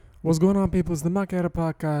What's going on, people? It's the Macchiato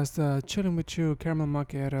Podcast. Chilling with you, Caramel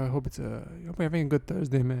Macchiato. Hope you're having a good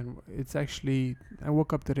Thursday, man. It's actually, I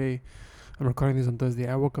woke up today. I'm recording this on Thursday.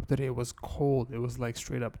 I woke up today. It was cold. It was like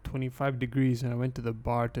straight up 25 degrees, and I went to the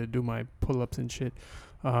bar to do my pull-ups and shit.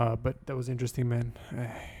 But that was interesting, man.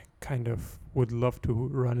 I kind of would love to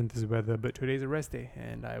run in this weather, but today's a rest day,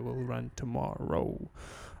 and I will run tomorrow.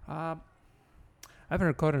 I haven't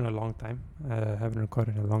recorded in a long time.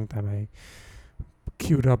 I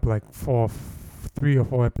queued up like 3 or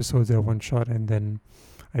 4 episodes at one shot, and then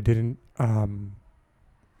I didn't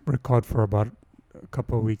record for about a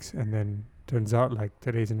couple of weeks, and then turns out like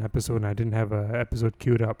today's an episode and I didn't have an episode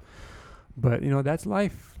queued up. But that's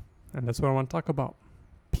life, and that's what I want to talk about.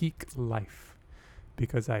 Peak life.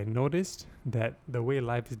 Because I noticed that the way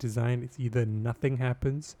life is designed, it's either nothing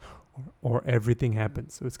happens or everything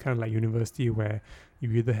happens. So it's kind of like university, where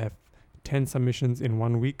you either have 10 submissions in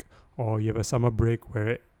 1 week, or you have a summer break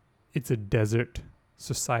where it's a desert.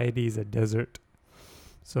 Society is a desert.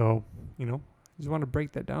 So, just want to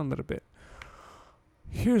break that down a little bit.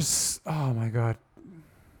 Oh my God,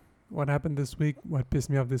 what happened this week? What pissed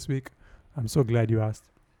me off this week? I'm so glad you asked.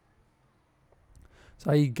 So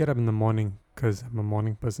I get up in the morning because I'm a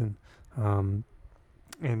morning person. And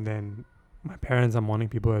then my parents are morning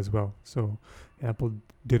people as well. So the apple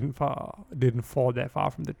didn't fall that far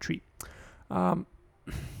from the tree.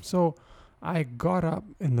 So I got up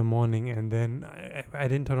in the morning, and then I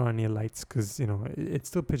didn't turn on any lights because it's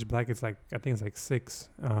still pitch black. It's like, I think it's like 6,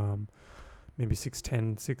 maybe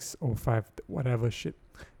 6:10, 6:05, whatever shit.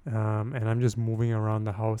 And I'm just moving around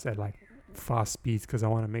the house at like fast speeds because I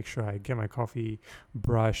want to make sure I get my coffee,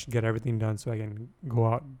 brush, get everything done so I can go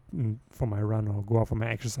out for my run or go out for my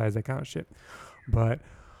exercise, that kind of shit. But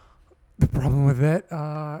the problem with that,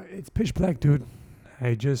 it's pitch black, dude.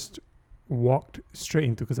 I just walked straight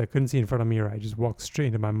into, because I couldn't see in front of me, right? I just walked straight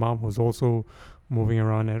into my mom, who's also moving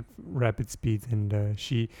around at rapid speeds, and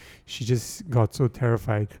she just got so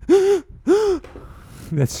terrified.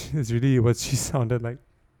 That's really what she sounded like.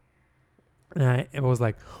 And I was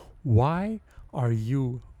like, why are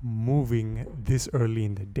you moving this early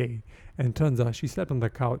in the day? And turns out she slept on the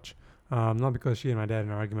couch, not because she and my dad had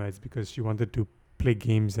an argument. It's because she wanted to play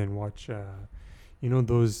games and watch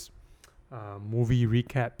those movie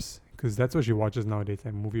recaps, because that's what she watches nowadays,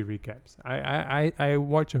 like movie recaps. I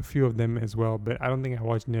watch a few of them as well, but I don't think I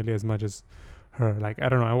watch nearly as much as her. Like, I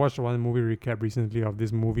don't know, I watched one movie recap recently of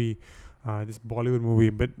this movie, this Bollywood movie,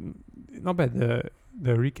 but not bad. The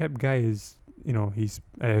recap guy is,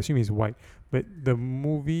 I assume he's white, but the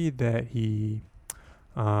movie that he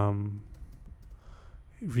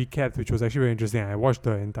recapped, which was actually very interesting, I watched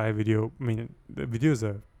the entire video. I mean, the video is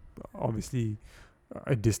obviously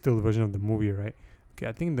a distilled version of the movie, right? Okay,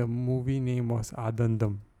 I think the movie name was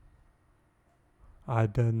Adandam.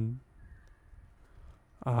 Adan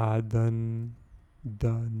Andan,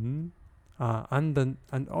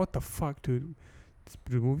 and what the fuck, dude?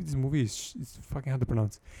 This movie is fucking hard to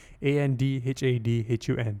pronounce.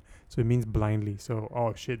 ANDHADHUN. So it means blindly. So,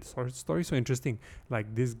 oh shit, the story's so interesting.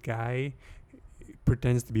 Like, this guy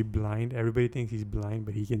pretends to be blind. Everybody thinks he's blind,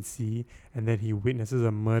 but he can see. And then he witnesses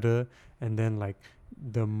a murder. And then, like,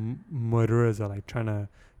 the murderers are like trying to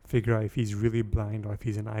figure out if he's really blind or if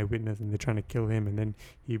he's an eyewitness, and they're trying to kill him. And then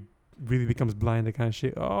he really becomes blind, that kind of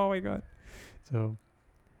shit. Oh my God. So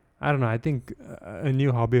I don't know. I think a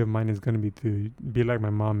new hobby of mine is going to be to be like my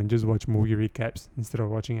mom and just watch movie recaps instead of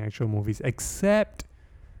watching actual movies, except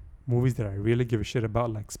movies that I really give a shit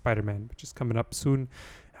about, like Spider-Man, which is coming up soon.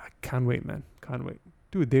 I can't wait, man. Can't wait.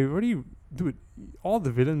 Dude, all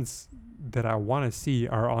the villains that I want to see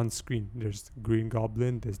are on screen. There's Green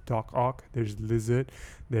Goblin, there's Doc Ock, there's Lizard,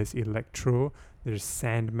 there's Electro, there's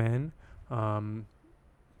Sandman. I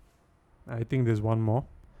think there's one more.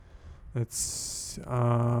 I'm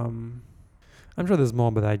sure there's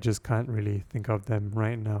more, but I just can't really think of them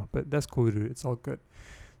right now. But that's cool, dude. It's all good.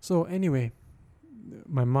 So anyway,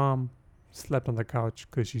 my mom slept on the couch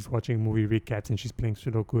because she's watching movie recaps and she's playing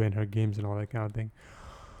Sudoku and her games and all that kind of thing.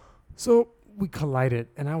 So we collided,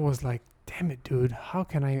 and I was like, damn it, dude, how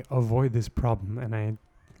can I avoid this problem? And I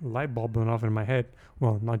light bulb went off in my head.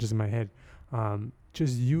 Well, not just in my head.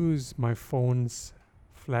 Just use my phone's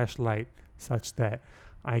flashlight such that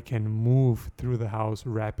I can move through the house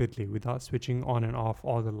rapidly without switching on and off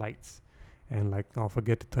all the lights, and like I'll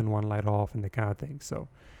forget to turn one light off and that kind of thing. So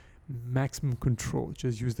maximum control.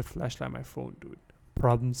 Just use the flashlight on my phone, dude.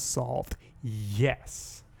 Problem solved.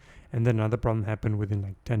 Yes. And then another problem happened within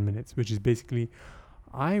like 10 minutes, which is basically,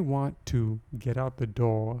 I want to get out the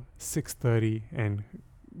door 6:30 and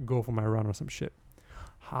go for my run or some shit.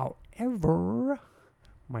 However,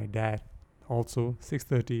 my dad, also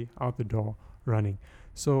 6:30 out the door running.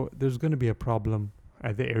 So there's going to be a problem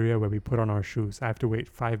at the area where we put on our shoes. I have to wait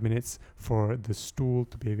 5 minutes for the stool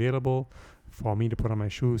to be available for me to put on my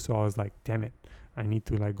shoes. So I was like, damn it, I need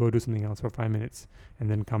to like go do something else for 5 minutes and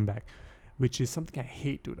then come back, which is something I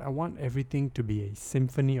hate, dude. I want everything to be a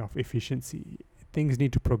symphony of efficiency. Things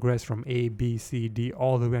need to progress from A, B, C, D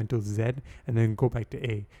all the way until Z and then go back to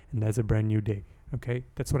A, and that's a brand new day. Okay,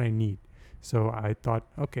 that's what I need. So I thought,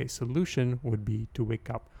 okay, solution would be to wake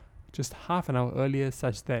up just half an hour earlier,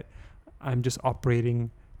 such that I'm just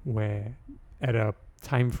operating where at a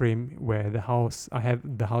time frame where I have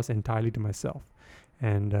the house entirely to myself.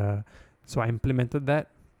 And so I implemented that.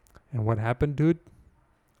 And what happened, dude?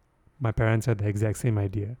 My parents had the exact same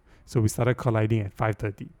idea. So we started colliding at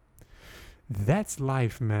 5:30. That's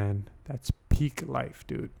life, man. That's peak life,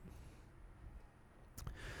 dude.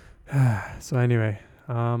 So anyway,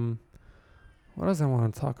 what else I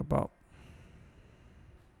want to talk about?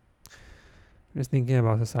 I'm just thinking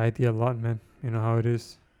about society a lot, man. You know how it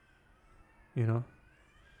is.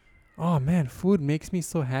 Oh man, food makes me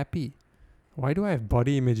so happy. Why do I have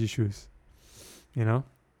body image issues? Oh,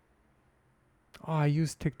 I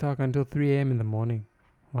use TikTok until 3 a.m. in the morning.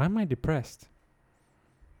 Why am I depressed?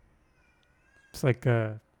 It's like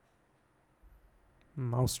a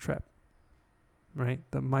mouse trap, right?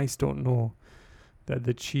 The mice don't know that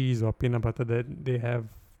the cheese or peanut butter that they have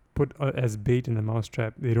put as bait in the mouse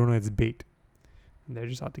trap, they don't know it's bait. And they're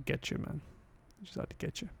just out to get you, man. Just out to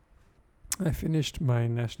get you. I finished my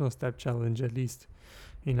National Step Challenge, at least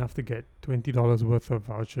enough to get $20 worth of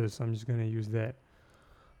vouchers. So I'm just gonna use that.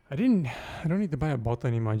 I don't need to buy a bottle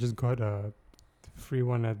anymore. I just got a free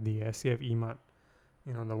one at the SCF E-Mart.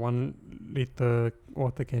 The 1 liter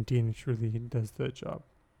water canteen, which really does the job.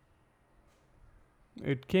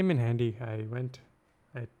 It came in handy. I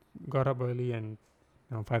got up early and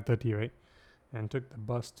 5:30, right? And took the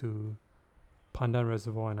bus to Pandan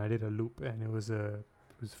Reservoir, and I did a loop, and it was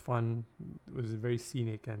fun. It was very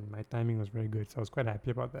scenic, and my timing was very good, so I was quite happy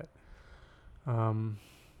about that.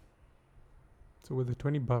 So with the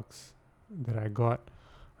 $20 that I got,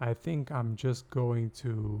 I think I'm just going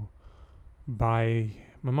to buy.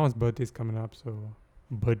 My mom's birthday is coming up, so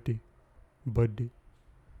birthday, the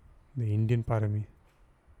Indian part of me.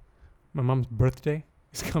 My mom's birthday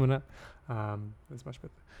is coming up. That's much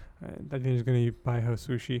better. I think I'm just gonna buy her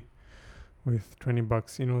sushi with $20.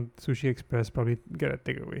 Sushi Express, probably get a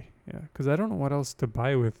takeaway. Yeah, because I don't know what else to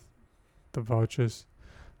buy with the vouchers.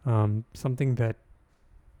 Something that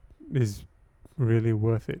is really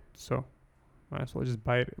worth it. So might as well just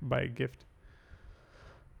buy a gift.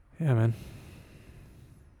 Yeah, man.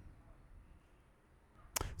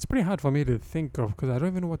 It's pretty hard for me to think of because I don't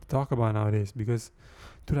even know what to talk about nowadays. Because,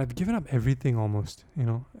 dude, I've given up everything almost.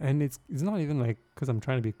 And it's not even like because I'm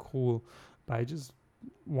trying to be cool, but I just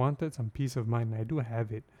wanted some peace of mind. And I do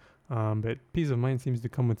have it, but peace of mind seems to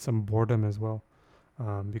come with some boredom as well,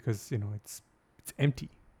 because it's empty,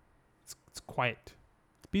 it's quiet,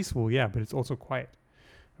 it's peaceful, yeah, but it's also quiet,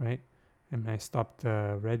 right? And I stopped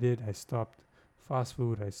Reddit, I stopped fast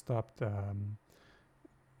food, I stopped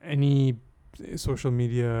any social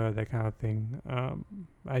media, that kind of thing.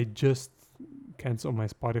 I just canceled my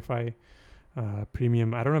Spotify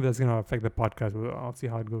premium. I don't know if that's gonna affect the podcast. I'll see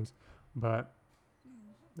how it goes, but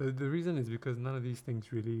the reason is because none of these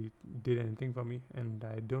things really did anything for me, and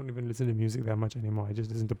I don't even listen to music that much anymore. I just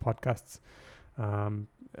listen to podcasts.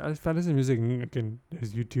 If I listen to music, again,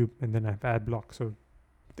 there's YouTube, and then I have ad block, so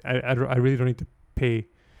I really don't need to pay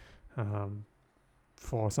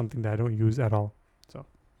for something that I don't use at all. So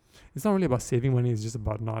it's not really about saving money, it's just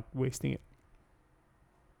about not wasting it.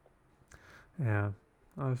 Yeah,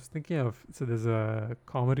 I was thinking of, so there's a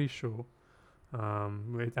comedy show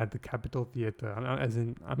at the Capitol Theatre.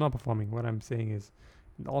 I'm not performing. What I'm saying is,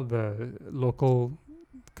 all the local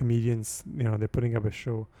comedians, they're putting up a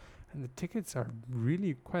show, and the tickets are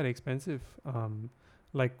really quite expensive.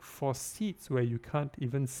 Like for seats where you can't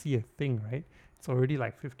even see a thing, right? It's already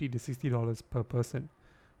like $50 to $60 per person,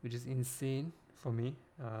 which is insane for me.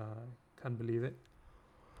 Can't believe it.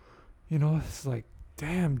 It's like,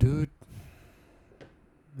 damn, dude.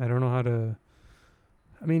 I don't know how to.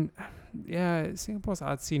 I mean, yeah, Singapore's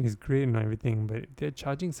art scene is great and everything, but they're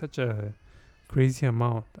charging such a crazy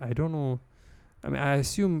amount. I don't know. I mean, I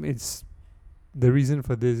assume it's the reason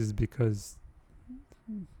for this is because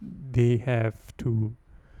they have to,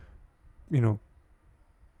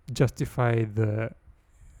 justify the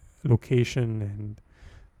location and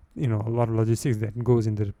a lot of logistics that goes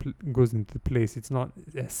into the place. It's not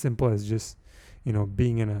as simple as just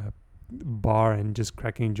being in a bar and just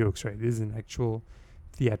cracking jokes, right? This is an actual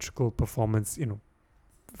theatrical performance,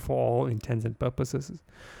 for all intents and purposes.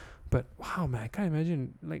 But wow, man, I can't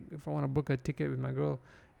imagine, like, if I want to book a ticket with my girl,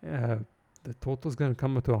 the total's gonna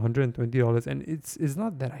come up to $120. And it's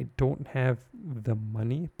not that I don't have the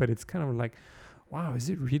money, but it's kind of like, wow, is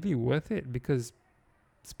it really worth it? Because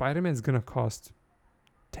Spider-Man's gonna cost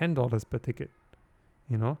 $10 per ticket,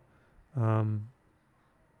 you know?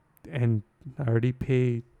 And I already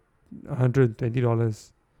pay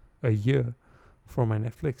 $120 a year for my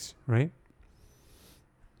Netflix, right?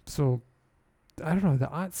 So I don't know, the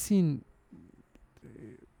art scene,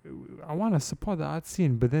 I want to support the art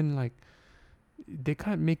scene, but then like they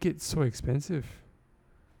can't make it so expensive,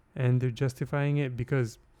 and they're justifying it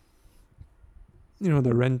because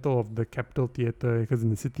the rental of the Capitol Theatre, because in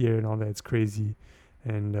the city area and all that, it's crazy,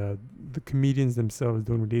 and the comedians themselves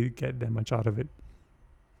don't really get that much out of it.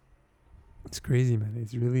 It's crazy, man.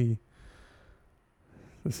 It's really,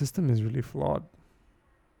 the system is really flawed.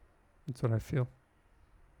 That's what I feel.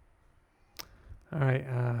 All right,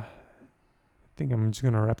 I think I'm just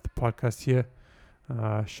gonna wrap the podcast here.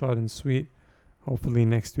 Short and sweet. Hopefully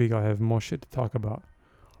next week I'll have more shit to talk about.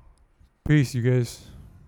 Peace, you guys.